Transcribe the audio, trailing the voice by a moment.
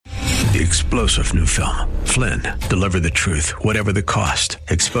The explosive new film, Flynn, deliver the truth, whatever the cost,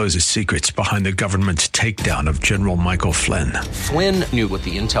 exposes secrets behind the government's takedown of General Michael Flynn. Flynn knew what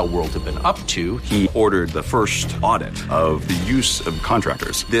the intel world had been up to. He ordered the first audit of the use of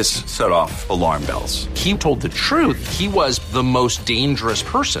contractors. This set off alarm bells. He told the truth. He was the most dangerous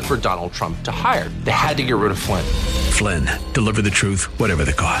person for Donald Trump to hire. They had to get rid of Flynn. Flynn, deliver the truth, whatever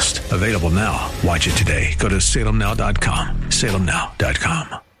the cost. Available now. Watch it today. Go to salemnow.com.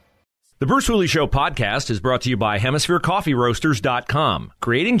 salemnow.com. The Bruce Hooley Show podcast is brought to you by HemisphereCoffeeRoasters.com.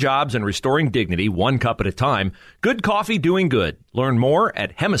 Creating jobs and restoring dignity one cup at a time. Good coffee doing good. Learn more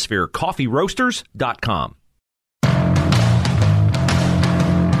at HemisphereCoffeeRoasters.com.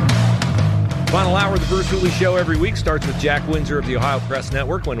 Final hour of the Bruce Hooley Show every week starts with Jack Windsor of the Ohio Press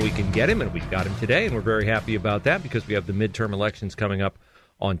Network when we can get him, and we've got him today, and we're very happy about that because we have the midterm elections coming up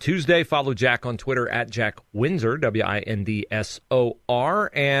on Tuesday. Follow Jack on Twitter at Jack Windsor, WINDSOR,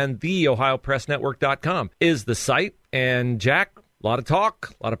 and the OhioPressNetwork.com is the site. And Jack, a lot of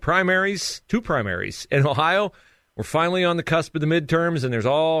talk, a lot of primaries, 2 primaries in Ohio. We're finally on the cusp of the midterms, and there's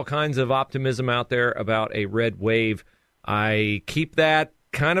all kinds of optimism out there about a red wave. I keep that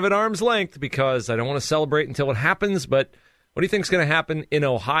kind of at arm's length because I don't want to celebrate until it happens, but what do you think is going to happen in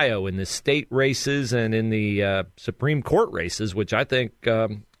Ohio in the state races and in the Supreme Court races, which I think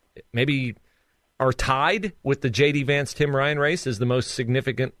maybe are tied with the J.D. Vance-Tim Ryan race as the most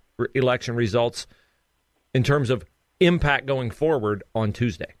significant election results in terms of impact going forward on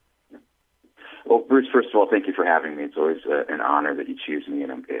Tuesday? Well, Bruce, first of all, thank you for having me. It's always an honor that you choose me,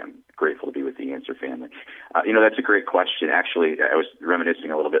 and I'm grateful to be with the Answer family. That's a great question. Actually, I was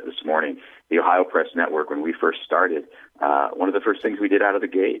reminiscing a little bit this morning. The Ohio Press Network, when we first started, one of the first things we did out of the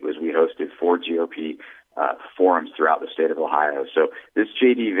gate was we hosted 4 GOP forums throughout the state of Ohio. So this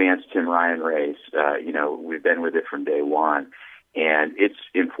J.D. Vance-Tim Ryan race, we've been with it from day one, and it's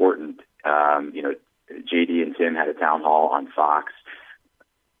important. J.D. and Tim had a town hall on Fox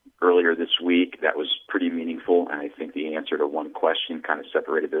earlier this week that was pretty meaningful, and I think the answer to one question kind of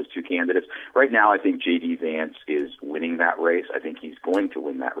separated those 2 candidates. Right now, I think J.D. Vance is winning that race. I think he's going to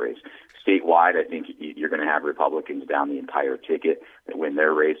win that race. Statewide, I think you're going to have Republicans down the entire ticket that win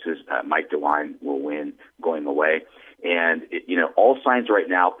their races. Mike DeWine will win going away. And, all signs right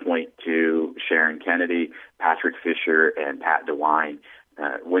now point to Sharon Kennedy, Patrick Fisher, and Pat DeWine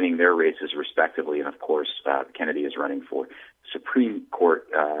winning their races respectively. And, of course, Kennedy is running for Supreme Court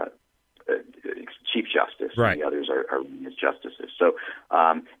Chief Justice. Right. The others are running as justices. So,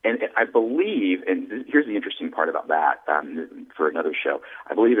 and I believe, and here's the interesting part about that for another show,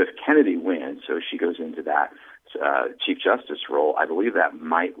 I believe if Kennedy wins, so she goes into that Chief Justice role, I believe that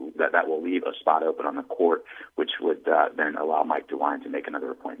will leave a spot open on the court, which would then allow Mike DeWine to make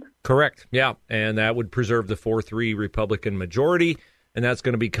another appointment. Correct. Yeah, and that would preserve the 4-3 Republican majority, and that's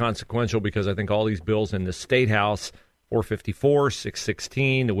going to be consequential because I think all these bills in the State House, 454,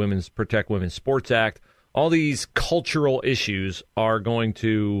 616, the Protect Women's Sports Act, all these cultural issues are going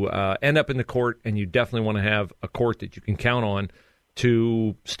to end up in the court, and you definitely want to have a court that you can count on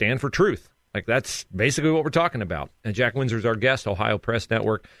to stand for truth. Like, that's basically what we're talking about. And Jack Windsor is our guest, Ohio Press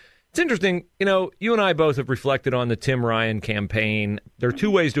Network. It's interesting, you and I both have reflected on the Tim Ryan campaign. There are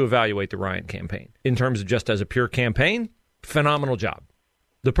 2 ways to evaluate the Ryan campaign. In terms of just as a pure campaign, phenomenal job.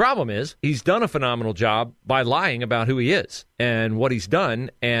 The problem is he's done a phenomenal job by lying about who he is and what he's done,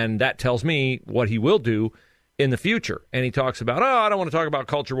 and that tells me what he will do in the future. And he talks about, I don't want to talk about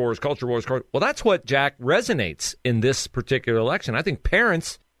culture wars. Well, that's what, Jack, resonates in this particular election. I think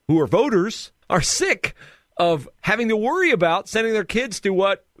parents who are voters are sick of having to worry about sending their kids to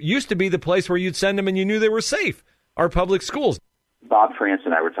what used to be the place where you'd send them and you knew they were safe, our public schools. Bob France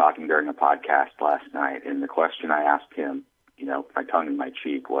and I were talking during a podcast last night, and the question I asked him, my tongue in my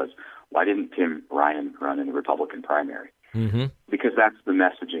cheek, was, why didn't Tim Ryan run in the Republican primary? Mm-hmm. Because that's the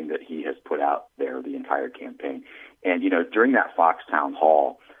messaging that he has put out there the entire campaign. And, during that Fox town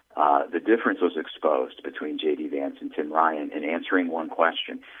hall, the difference was exposed between J.D. Vance and Tim Ryan in answering one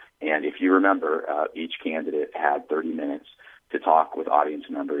question. And if you remember, each candidate had 30 minutes to talk with audience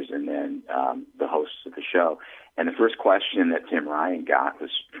members and then the hosts of the show. And the first question that Tim Ryan got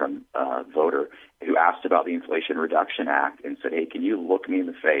was from a voter who asked about the Inflation Reduction Act and said, hey, can you look me in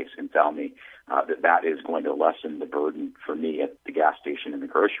the face and tell me that is going to lessen the burden for me at the gas station and the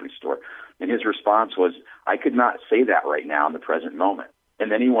grocery store? And his response was, I could not say that right now in the present moment.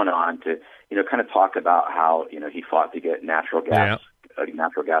 And then he went on to, kind of talk about how, he fought to get natural gas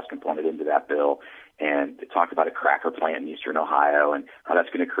component into that bill, and talked about a cracker plant in eastern Ohio and how that's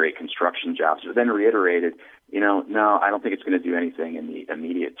going to create construction jobs, but then reiterated, no, I don't think it's going to do anything in the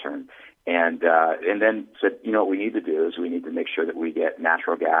immediate term. And then said, what we need to do is we need to make sure that we get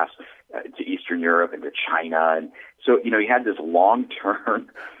natural gas to Eastern Europe and to China. And so, he had this long-term,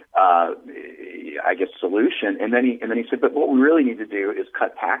 solution. And then he said, but what we really need to do is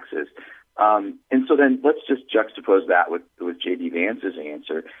cut taxes. And so then let's just juxtapose that with J.D. Vance's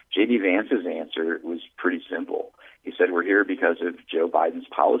answer. J.D. Vance's answer was pretty simple. He said, we're here because of Joe Biden's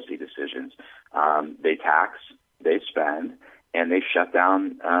policy decisions. They tax, they spend, and they shut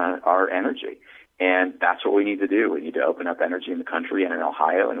down our energy. And that's what we need to do. We need to open up energy in the country and in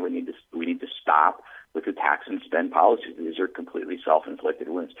Ohio, and we need to stop with the tax and spend policies. These are completely self-inflicted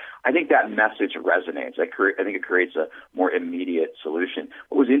wounds. I think that message resonates. I think it creates a more immediate solution.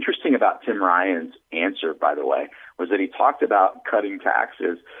 What was interesting about Tim Ryan's answer, by the way, was that he talked about cutting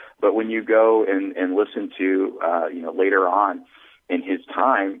taxes, but when you go and listen to, later on in his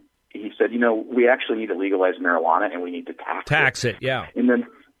time, he said, we actually need to legalize marijuana and we need to tax it. Yeah. And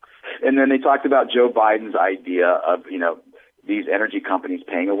then they talked about Joe Biden's idea of, these energy companies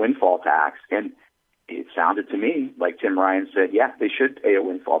paying a windfall tax. And it sounded to me like Tim Ryan said, yeah, they should pay a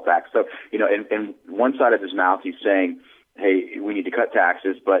windfall tax. So, and one side of his mouth, he's saying, hey, we need to cut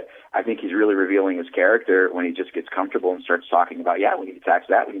taxes, but I think he's really revealing his character when he just gets comfortable and starts talking about, yeah, we need to tax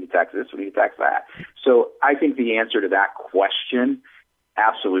that, we need to tax this, we need to tax that. So I think the answer to that question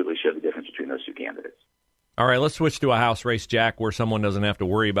absolutely showed the difference between those two candidates. All right, let's switch to a House race, Jack, where someone doesn't have to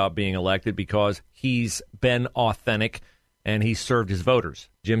worry about being elected because he's been authentic and he's served his voters.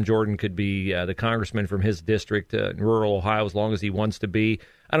 Jim Jordan could be the congressman from his district in rural Ohio as long as he wants to be.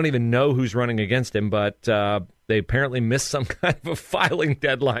 I don't even know who's running against him, but they apparently missed some kind of a filing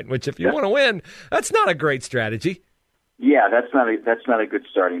deadline, which if you want to win, that's not a great strategy. Yeah, that's not a good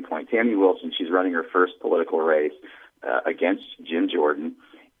starting point. Tammy Wilson, she's running her first political race against Jim Jordan.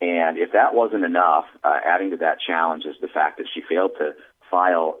 And if that wasn't enough, adding to that challenge is the fact that she failed to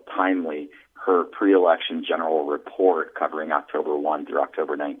file timely her pre-election general report covering October 1 through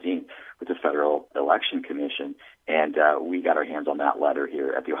October 19 with the Federal Election Commission. And we got our hands on that letter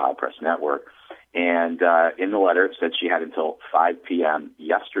here at the Ohio Press Network. And in the letter, it said she had until 5 p.m.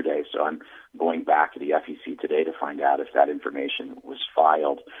 yesterday. So I'm going back to the FEC today to find out if that information was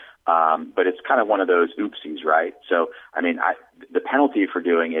filed. But it's kind of one of those oopsies, right? So, the penalty for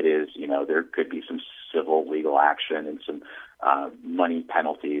doing it is, there could be some civil legal action and some money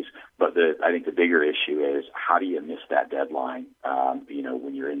penalties. But I think the bigger issue is how do you miss that deadline,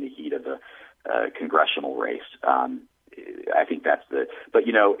 when you're in the heat of a congressional race? I think that's but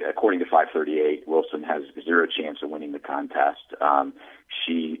according to 538, Wilson has zero chance of winning the contest.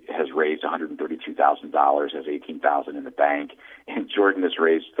 She has raised $132,000, has $18,000 in the bank, and Jordan has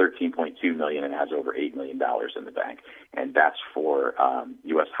raised $13.2 million and has over $8 million in the bank, and that's for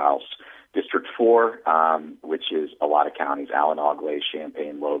U.S. House District 4, which is a lot of counties: Allen, Auglay,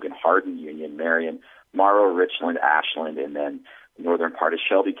 Champaign, Logan, Hardin, Union, Marion, Morrow, Richland, Ashland, and then the northern part of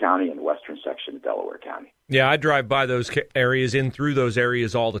Shelby County and the western section of Delaware County. Yeah, I drive by those areas, in through those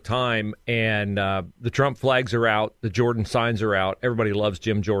areas all the time, and the Trump flags are out, the Jordan signs are out. Everybody loves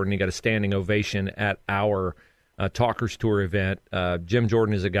Jim Jordan. He got a standing ovation at our Talkers Tour event. Jim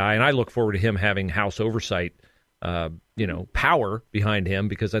Jordan is a guy, and I look forward to him having House oversight, power behind him,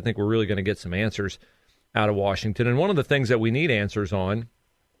 because I think we're really going to get some answers out of Washington. And one of the things that we need answers on,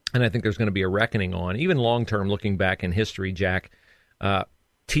 and I think there's going to be a reckoning on, even long-term, looking back in history, Jack,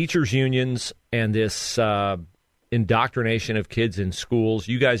 teachers' unions and this indoctrination of kids in schools.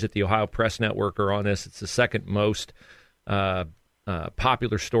 You guys at the Ohio Press Network are on this. It's the second most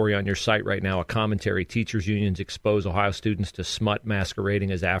popular story on your site right now, a commentary. Teachers' unions expose Ohio students to smut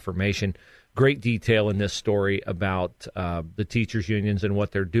masquerading as affirmation. Great detail in this story about the teachers' unions and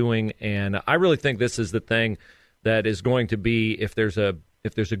what they're doing. And I really think this is the thing that is going to be, if there's a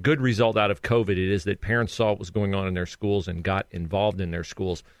good result out of COVID, it is that parents saw what was going on in their schools and got involved in their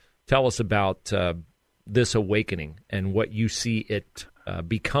schools. Tell us about this awakening and what you see it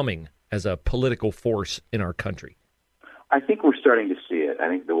becoming as a political force in our country. I think we're starting to see it. I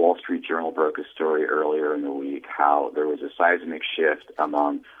think the Wall Street Journal broke a story earlier in the week how there was a seismic shift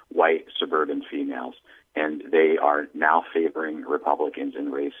among white suburban females, and they are now favoring Republicans in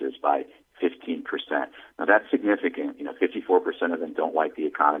races by 15%. Now, that's significant. 54% of them don't like the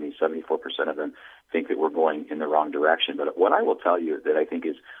economy. 74% of them think that we're going in the wrong direction. But what I will tell you that I think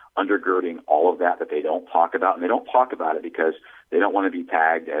is undergirding all of that they don't talk about, and they don't talk about it because they don't want to be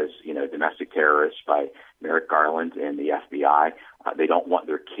tagged as, domestic terrorists by Merrick Garland and the FBI. They don't want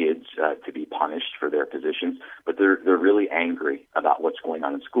their kids to be punished for their positions, but they're really angry about what's going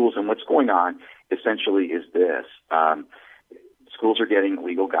on in schools. And what's going on essentially is this. Schools are getting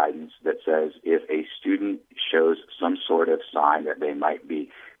legal guidance that says if a student shows some sort of sign that they might be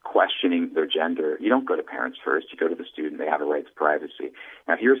questioning their gender, you don't go to parents first. You go to the student. They have a right to privacy.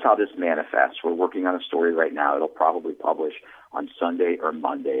 Now, here's how this manifests. We're working on a story right now. It'll probably publish on Sunday or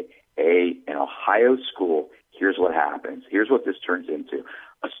Monday. An Ohio school, here's what happens. Here's what this turns into.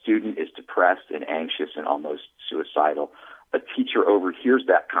 A student is depressed and anxious and almost suicidal. A teacher overhears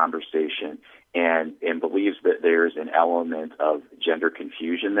that conversation and believes that there's an element of gender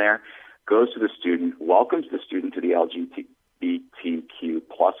confusion there, goes to the student, welcomes the student to the LGBTQ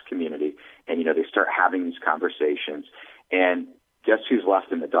plus community, and, they start having these conversations. And guess who's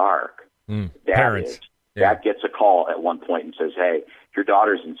left in the dark? Parents. Dad gets a call at one point and says, hey, your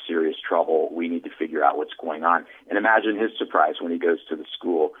daughter's in serious trouble. We need to figure out what's going on. And imagine his surprise when he goes to the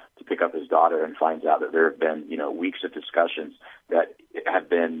school to pick up his daughter and finds out that there have been, weeks of discussions that have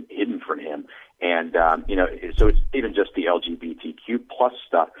been hidden from him. And, so it's even just the LGBTQ plus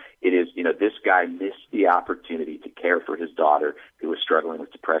stuff. It is, this guy missed the opportunity to care for his daughter who was struggling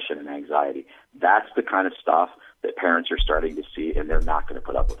with depression and anxiety. That's the kind of stuff that parents are starting to see, and they're not going to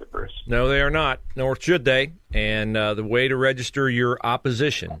put up with it, Bruce. No, they are not, nor should they. And the way to register your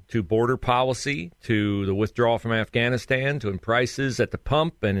opposition to border policy, to the withdrawal from Afghanistan, to prices at the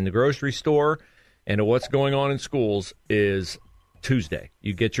pump and in the grocery store, and to what's going on in schools is Tuesday.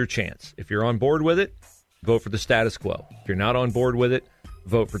 You get your chance. If you're on board with it, vote for the status quo. If you're not on board with it,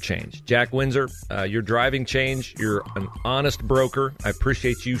 vote for change. Jack Windsor, you're driving change. You're an honest broker. I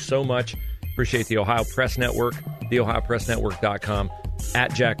appreciate you so much. Appreciate the Ohio Press Network, theohiopressnetwork.com,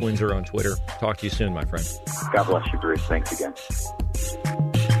 at Jack Windsor on Twitter. Talk to you soon, my friend. God bless you, Bruce. Thanks again.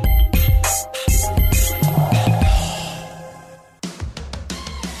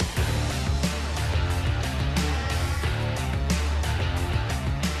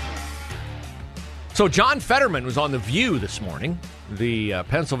 So John Fetterman was on The View this morning, the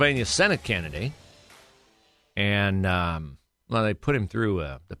Pennsylvania Senate candidate, and they put him through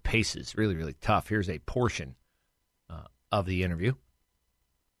the paces, really, really tough. Here's a portion of the interview.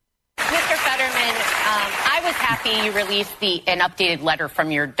 Mr. Fetterman, I was happy you released an updated letter from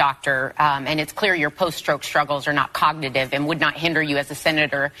your doctor, and it's clear your post-stroke struggles are not cognitive and would not hinder you as a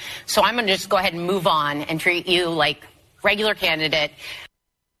senator. So I'm going to just go ahead and move on and treat you like regular candidate.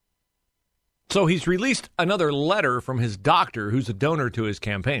 So he's released another letter from his doctor, who's a donor to his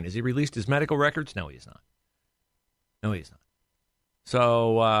campaign. Has he released his medical records? No, he's not. No, he's not.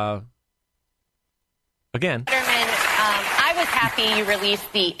 So, again. Fetterman, I was happy you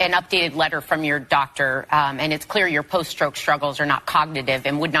released an updated letter from your doctor, and it's clear your post-stroke struggles are not cognitive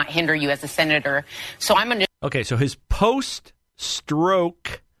and would not hinder you as a senator. So I'm going to... Okay, so his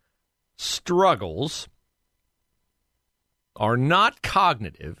post-stroke struggles are not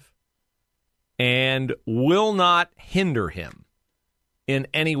cognitive and will not hinder him in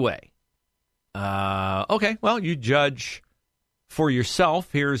any way. Okay, well, you judge for yourself.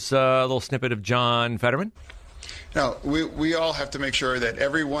 Here's a little snippet of John Fetterman. Now, we all have to make sure that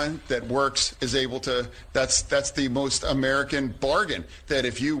everyone that works is able to, that's the most American bargain, that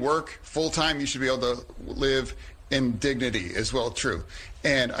if you work full-time, you should be able to live in dignity as well, true.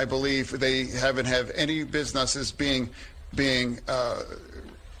 And I believe they haven't have any businesses being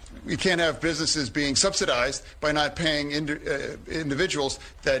you can't have businesses being subsidized by not paying individuals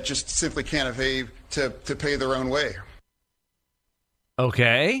that just simply can't afford to pay their own way.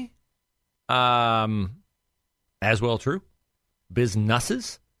 Okay. As well, true.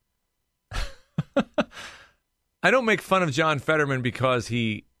 Businesses. I don't make fun of John Fetterman because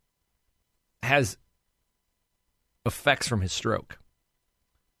he has effects from his stroke.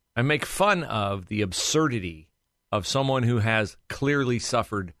 I make fun of the absurdity of someone who has clearly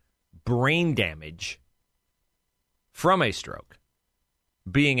suffered brain damage from a stroke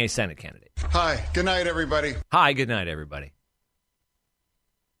being a Senate candidate. Hi, good night, everybody. Hi, good night, everybody.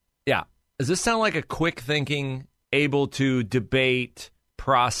 Yeah. Does this sound like a quick thinking, able to debate,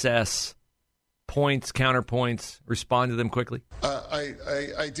 process, points, counterpoints, respond to them quickly?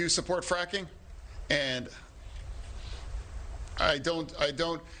 I do support fracking, and I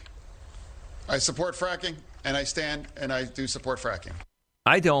support fracking, and I do support fracking.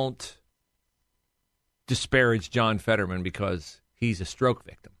 I don't disparage John Fetterman because he's a stroke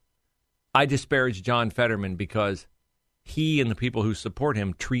victim. I disparage John Fetterman because he and the people who support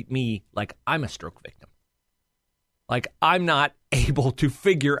him treat me like I'm a stroke victim. Like I'm not able to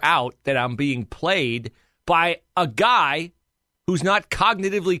figure out that I'm being played by a guy who's not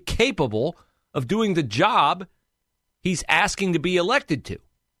cognitively capable of doing the job he's asking to be elected to.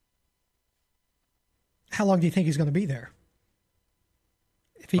 How long do you think he's going to be there?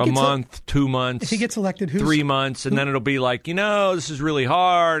 A month, 2 months. If he gets elected, 3 months, and then it'll be like, this is really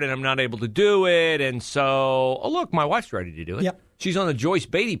hard, and I'm not able to do it, and so, look, my wife's ready to do it. Yep. She's on the Joyce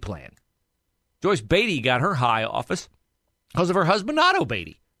Beatty plan. Joyce Beatty got her high office because of her husband, Otto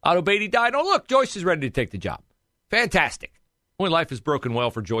Beatty. Otto Beatty died. Oh, look, Joyce is ready to take the job. Fantastic. Only life has broken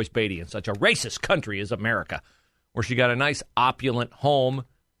well for Joyce Beatty in such a racist country as America, where she got a nice opulent home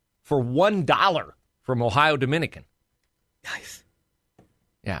for $1 from Ohio Dominican. Nice.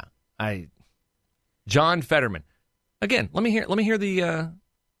 Yeah. John Fetterman. Again, let me hear the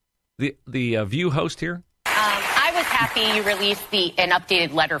View host here. I was happy you released an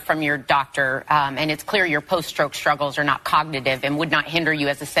updated letter from your doctor, and it's clear your post-stroke struggles are not cognitive and would not hinder you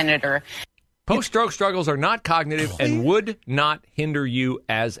as a senator. Post-stroke struggles are not cognitive and would not hinder you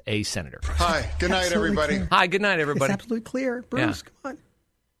as a senator. Hi. Good night, everybody. Clear. Hi, good night, everybody. It's absolutely clear. Bruce, come on.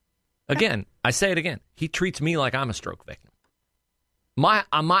 Again, I say it again. He treats me like I'm a stroke victim. My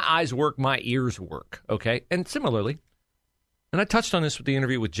eyes work, my ears work, okay? And similarly, and I touched on this with the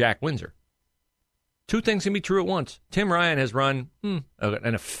interview with Jack Windsor, two things can be true at once. Tim Ryan has run an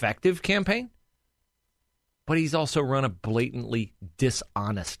effective campaign, but he's also run a blatantly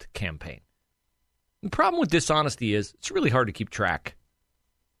dishonest campaign. The problem with dishonesty is it's really hard to keep track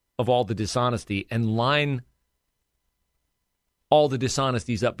of all the dishonesty and line all the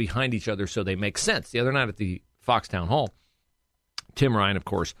dishonesties up behind each other so they make sense. The other night at the Fox Town Hall, Tim Ryan, of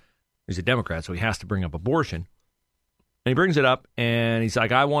course, he's a Democrat, so he has to bring up abortion. And he brings it up, and he's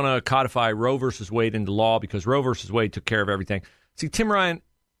like, I want to codify Roe versus Wade into law because Roe versus Wade took care of everything. See, Tim Ryan,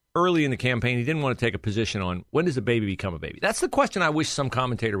 early in the campaign, he didn't want to take a position on when does a baby become a baby. That's the question I wish some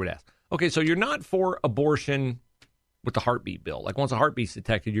commentator would ask. Okay, so you're not for abortion with the heartbeat bill. Like once a heartbeat's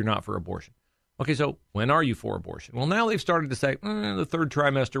detected, you're not for abortion. Okay, so when are you for abortion? Well, now they've started to say, the third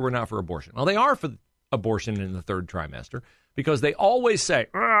trimester, we're not for abortion. Well, they are for abortion in the third trimester because they always say,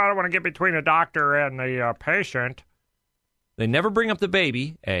 I don't want to get between the doctor and the patient. They never bring up the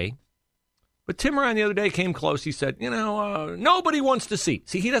baby, A. But Tim Ryan the other day came close. He said, nobody wants to see.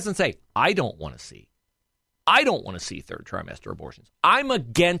 See, he doesn't say, I don't want to see. I don't want to see third trimester abortions. I'm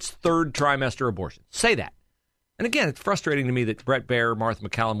against third trimester abortions. Say that. And again, it's frustrating to me that Brett Baer, Martha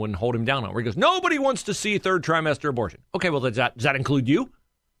McCallum wouldn't hold him down on it. Where he goes, nobody wants to see third trimester abortion. Okay, well, does that include you?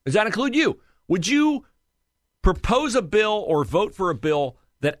 Does that include you? Would you propose a bill or vote for a bill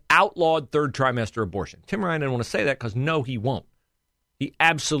that outlawed third trimester abortion? Tim Ryan didn't want to say that because, no, he won't. He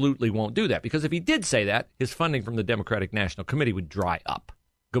absolutely won't do that because if he did say that, his funding from the Democratic National Committee would dry up.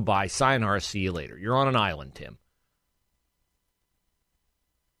 Goodbye, sayonara, see you later. You're on an island, Tim.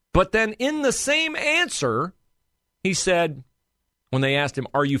 But then in the same answer, he said, when they asked him,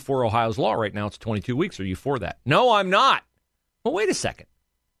 are you for Ohio's law right now? It's 22 weeks. Are you for that? No, I'm not. Well, wait a second.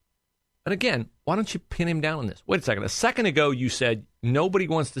 And again, why don't you pin him down on this? Wait a second. A second ago, you said nobody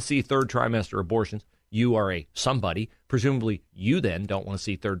wants to see third trimester abortions. You are a somebody. Presumably, you then don't want to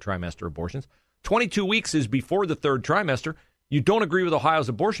see third trimester abortions. 22 weeks is before the third trimester. You don't agree with Ohio's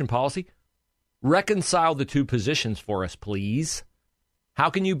abortion policy. Reconcile the two positions for us, please. How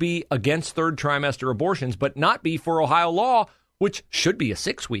can you be against third trimester abortions but not be for Ohio law, which should be a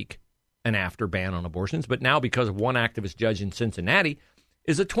 6-week and after ban on abortions, but now because of one activist judge in Cincinnati,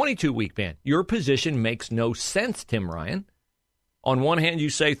 is a 22-week ban? Your position makes no sense, Tim Ryan. On one hand, you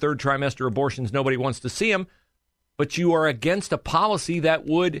say third trimester abortions, nobody wants to see them, but you are against a policy that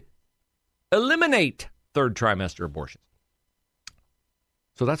would eliminate third trimester abortions.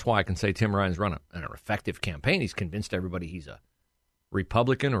 So that's why I can say Tim Ryan's run an effective campaign. He's convinced everybody he's a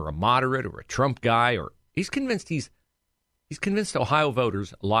Republican or a moderate or a Trump guy, or he's convinced Ohio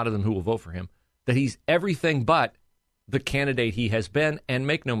voters, a lot of them who will vote for him, that he's everything but the candidate he has been, and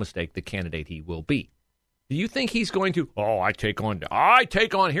make no mistake, the candidate he will be. Do you think he's going to, I take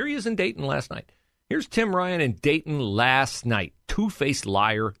on, here he is in Dayton last night. Here's Tim Ryan in Dayton last night, two-faced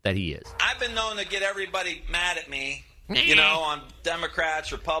liar that he is. I've been known to get everybody mad at me, on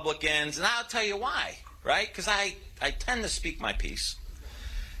Democrats, Republicans, and I'll tell you why, right? Because I tend to speak my piece.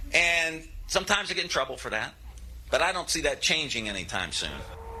 And sometimes I get in trouble for that, but I don't see that changing anytime soon.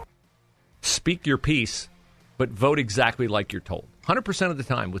 Speak your piece, but vote exactly like you're told. 100% of the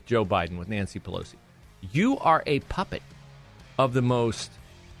time with Joe Biden, with Nancy Pelosi. You are a puppet of the most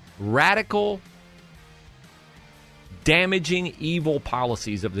radical, damaging, evil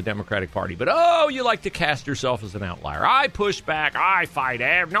policies of the Democratic Party. But, you like to cast yourself as an outlier. I push back. I fight.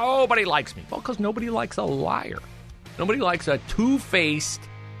 Nobody likes me. Well, because nobody likes a liar. Nobody likes a two-faced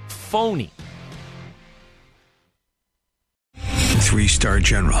phony. 3-star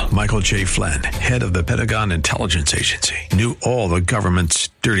General Michael J. Flynn, head of the Pentagon Intelligence Agency, knew all the government's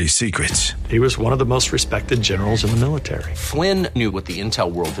dirty secrets. He was one of the most respected generals in the military. Flynn knew what the intel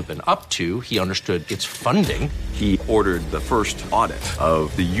world had been up to. He understood its funding. He ordered the first audit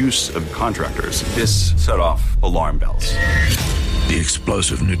of the use of contractors. This set off alarm bells. The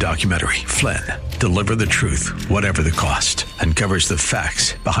explosive new documentary, Flynn, Deliver the Truth, Whatever the Cost, uncovers the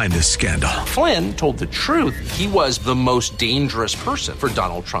facts behind this scandal. Flynn told the truth. He was the most dangerous person for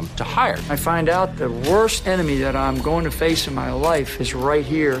Donald Trump to hire. I find out the worst enemy that I'm going to face in my life is right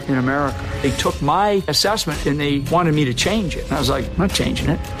here in America. They took my assessment and they wanted me to change it. And I was like, I'm not changing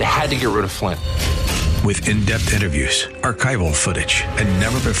it. They had to get rid of Flynn. With in-depth interviews, archival footage, and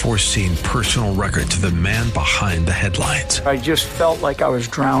never-before-seen personal records of the man behind the headlines. I just felt like I was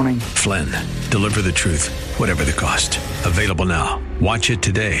drowning. Flynn, Deliver the Truth, Whatever the Cost. Available now. Watch it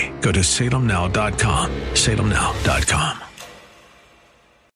today. Go to salemnow.com. salemnow.com.